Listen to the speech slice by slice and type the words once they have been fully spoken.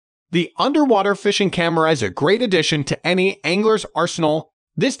The underwater fishing camera is a great addition to any angler's arsenal.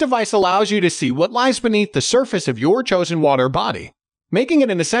 This device allows you to see what lies beneath the surface of your chosen water body, making it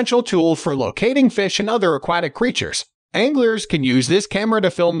an essential tool for locating fish and other aquatic creatures. Anglers can use this camera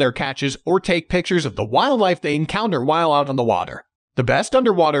to film their catches or take pictures of the wildlife they encounter while out on the water. The best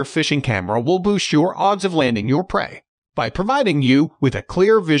underwater fishing camera will boost your odds of landing your prey by providing you with a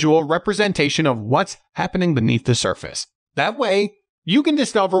clear visual representation of what's happening beneath the surface. That way, you can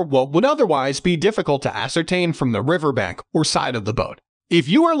discover what would otherwise be difficult to ascertain from the riverbank or side of the boat. If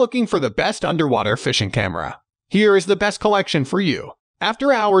you are looking for the best underwater fishing camera, here is the best collection for you.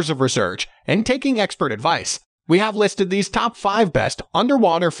 After hours of research and taking expert advice, we have listed these top 5 best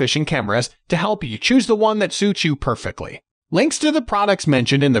underwater fishing cameras to help you choose the one that suits you perfectly. Links to the products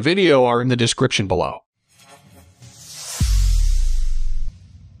mentioned in the video are in the description below.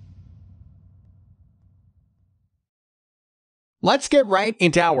 Let's get right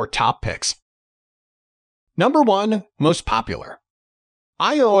into our top picks. Number 1, most popular.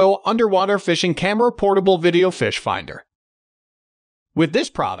 Eyoyo Underwater Fishing Camera Portable Video Fish Finder. With this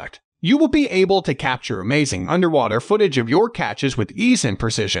product, you will be able to capture amazing underwater footage of your catches with ease and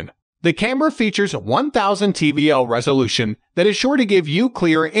precision. The camera features a 1000 TVL resolution that is sure to give you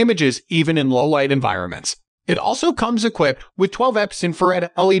clear images even in low-light environments. It also comes equipped with 12x infrared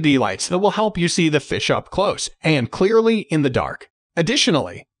LED lights that will help you see the fish up close and clearly in the dark.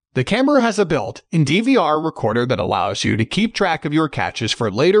 Additionally, the camera has a built-in DVR recorder that allows you to keep track of your catches for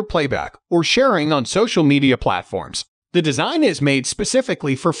later playback or sharing on social media platforms. The design is made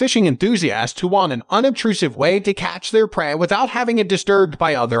specifically for fishing enthusiasts who want an unobtrusive way to catch their prey without having it disturbed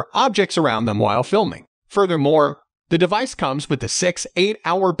by other objects around them while filming. Furthermore, the device comes with a 6-8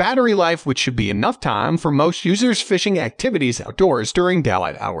 hour battery life, which should be enough time for most users' fishing activities outdoors during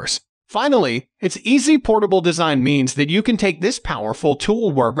daylight hours. Finally, its easy portable design means that you can take this powerful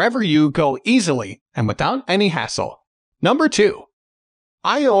tool wherever you go easily and without any hassle. Number 2.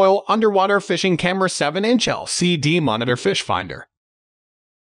 Eyoyo Underwater Fishing Camera 7-inch LCD Monitor Fish Finder.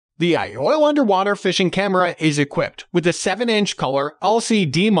 The Eyoyo Underwater Fishing Camera is equipped with a 7-inch color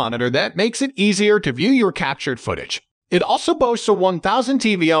LCD monitor that makes it easier to view your captured footage. It also boasts a 1000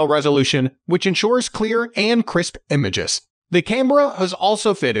 TVL resolution, which ensures clear and crisp images. The camera is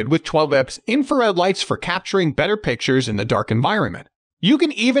also fitted with 12x infrared lights for capturing better pictures in the dark environment. You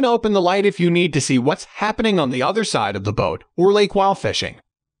can even open the light if you need to see what's happening on the other side of the boat or lake while fishing.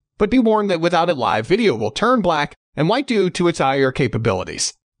 But be warned that without it, live video will turn black and white due to its IR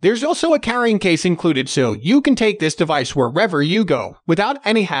capabilities. There's also a carrying case included so you can take this device wherever you go without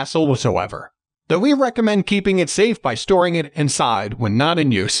any hassle whatsoever. Though we recommend keeping it safe by storing it inside when not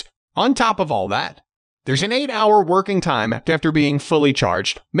in use. On top of all that, there's an 8-hour working time after being fully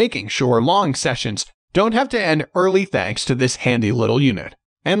charged, making sure long sessions don't have to end early thanks to this handy little unit.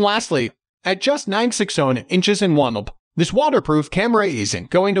 And lastly, at just 9.60 inches in 1 this waterproof camera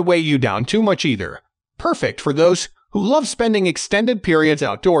isn't going to weigh you down too much either. Perfect for those who love spending extended periods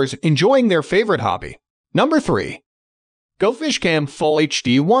outdoors enjoying their favorite hobby. Number 3. GoFish Cam Full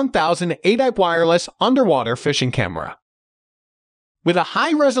HD 1000 8-type Wireless Underwater Fishing Camera. With a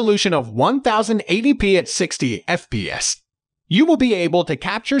high resolution of 1080p at 60 FPS, you will be able to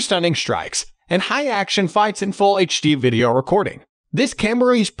capture stunning strikes and high-action fights in full HD video recording. This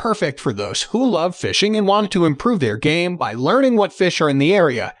camera is perfect for those who love fishing and want to improve their game by learning what fish are in the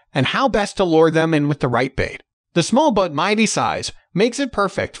area and how best to lure them in with the right bait. The small but mighty size makes it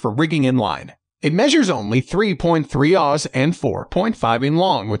perfect for rigging in line. It measures only 3.3 Oz and 4.5 in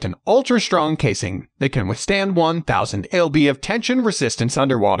long with an ultra-strong casing that can withstand 1000 lb of tension resistance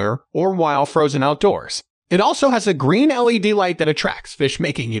underwater or while frozen outdoors. It also has a green LED light that attracts fish,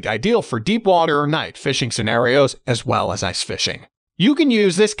 making it ideal for deep water or night fishing scenarios as well as ice fishing. You can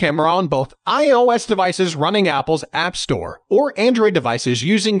use this camera on both iOS devices running Apple's App Store or Android devices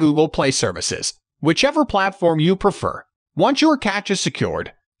using Google Play services, whichever platform you prefer. Once your catch is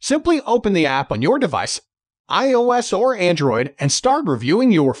secured, simply open the app on your device, iOS or Android, and start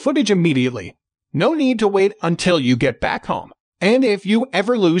reviewing your footage immediately. No need to wait until you get back home. And if you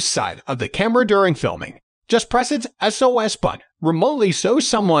ever lose sight of the camera during filming, just press its SOS button remotely so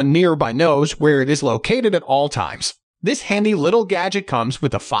someone nearby knows where it is located at all times. This handy little gadget comes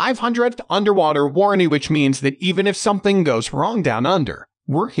with a 500th underwater warranty, which means that even if something goes wrong down under,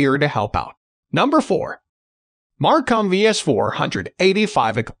 we're here to help out. Number 4. MarCum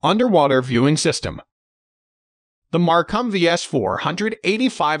VS485 Underwater Viewing System. The MarCum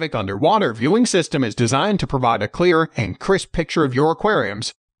VS485 Underwater Viewing System is designed to provide a clear and crisp picture of your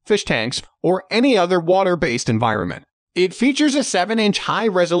aquariums, fish tanks, or any other water-based environment. It features a 7-inch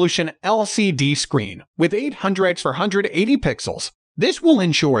high-resolution LCD screen with 800 x 180 pixels, This will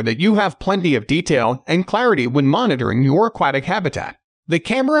ensure that you have plenty of detail and clarity when monitoring your aquatic habitat. The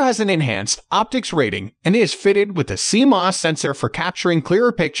camera has an enhanced optics rating and is fitted with a CMOS sensor for capturing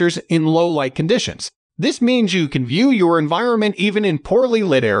clearer pictures in low light conditions. This means you can view your environment even in poorly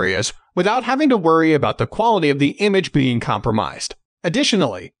lit areas without having to worry about the quality of the image being compromised.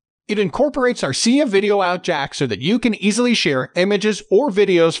 Additionally, it incorporates our See a Video Out jack so that you can easily share images or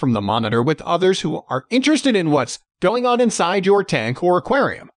videos from the monitor with others who are interested in what's going on inside your tank or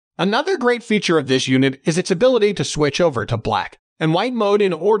aquarium. Another great feature of this unit is its ability to switch over to black and white mode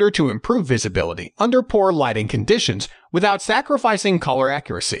in order to improve visibility under poor lighting conditions without sacrificing color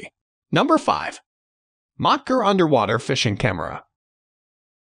accuracy. Number 5. MOQCQGR Underwater Fishing Camera.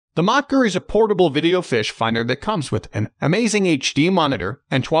 The MOQCQGR is a portable video fish finder that comes with an amazing HD monitor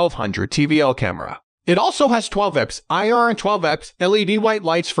and 1200 TVL camera. It also has 12x IR and 12x LED white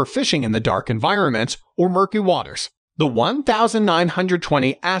lights for fishing in the dark environments or murky waters. The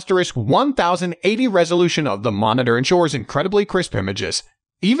 1920x1080 resolution of the monitor ensures incredibly crisp images,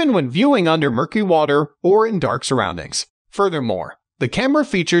 even when viewing under murky water or in dark surroundings. Furthermore, the camera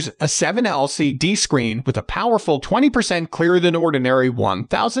features a 7 LCD screen with a powerful 20% clearer than ordinary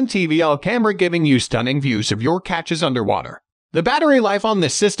 1000 TVL camera, giving you stunning views of your catches underwater. The battery life on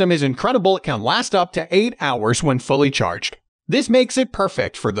this system is incredible. It can last up to 8 hours when fully charged. This makes it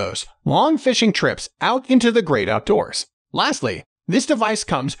perfect for those long fishing trips out into the great outdoors. Lastly, this device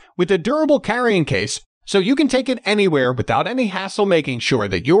comes with a durable carrying case, so you can take it anywhere without any hassle, making sure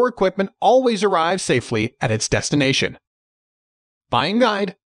that your equipment always arrives safely at its destination. Buying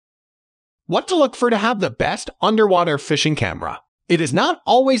guide. What to look for to have the best underwater fishing camera. It is not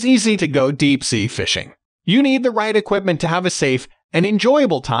always easy to go deep sea fishing. You need the right equipment to have a safe and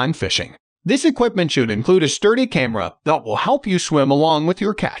enjoyable time fishing. This equipment should include a sturdy camera that will help you swim along with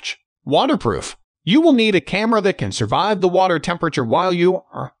your catch. Waterproof. You will need a camera that can survive the water temperature while you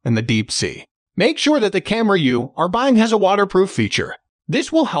are in the deep sea. Make sure that the camera you are buying has a waterproof feature.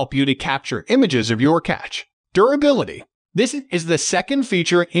 This will help you to capture images of your catch. Durability. This is the second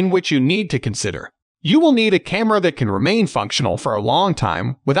feature in which you need to consider. You will need a camera that can remain functional for a long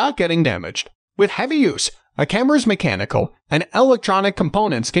time without getting damaged. With heavy use, a camera's mechanical and electronic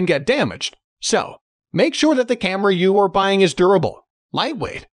components can get damaged. So, make sure that the camera you are buying is durable.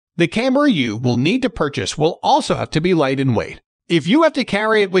 Lightweight. The camera you will need to purchase will also have to be light in weight. If you have to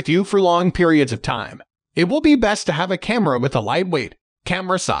carry it with you for long periods of time, it will be best to have a camera with a lightweight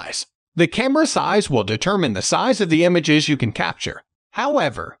camera size. The camera size will determine the size of the images you can capture.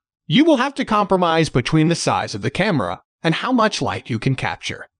 However, you will have to compromise between the size of the camera and how much light you can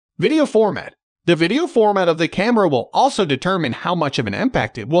capture. Video format. The video format of the camera will also determine how much of an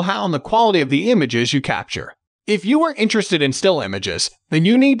impact it will have on the quality of the images you capture. If you are interested in still images, then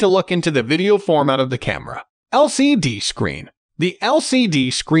you need to look into the video format of the camera. LCD screen. The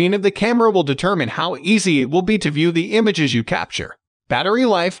LCD screen of the camera will determine how easy it will be to view the images you capture. Battery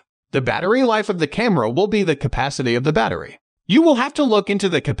life. The battery life of the camera will be the capacity of the battery. You will have to look into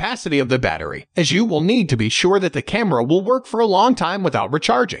the capacity of the battery, as you will need to be sure that the camera will work for a long time without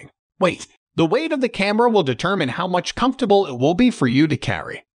recharging. Weight. The weight of the camera will determine how much comfortable it will be for you to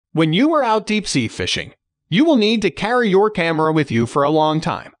carry. When you are out deep sea fishing, you will need to carry your camera with you for a long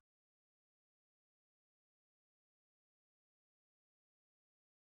time.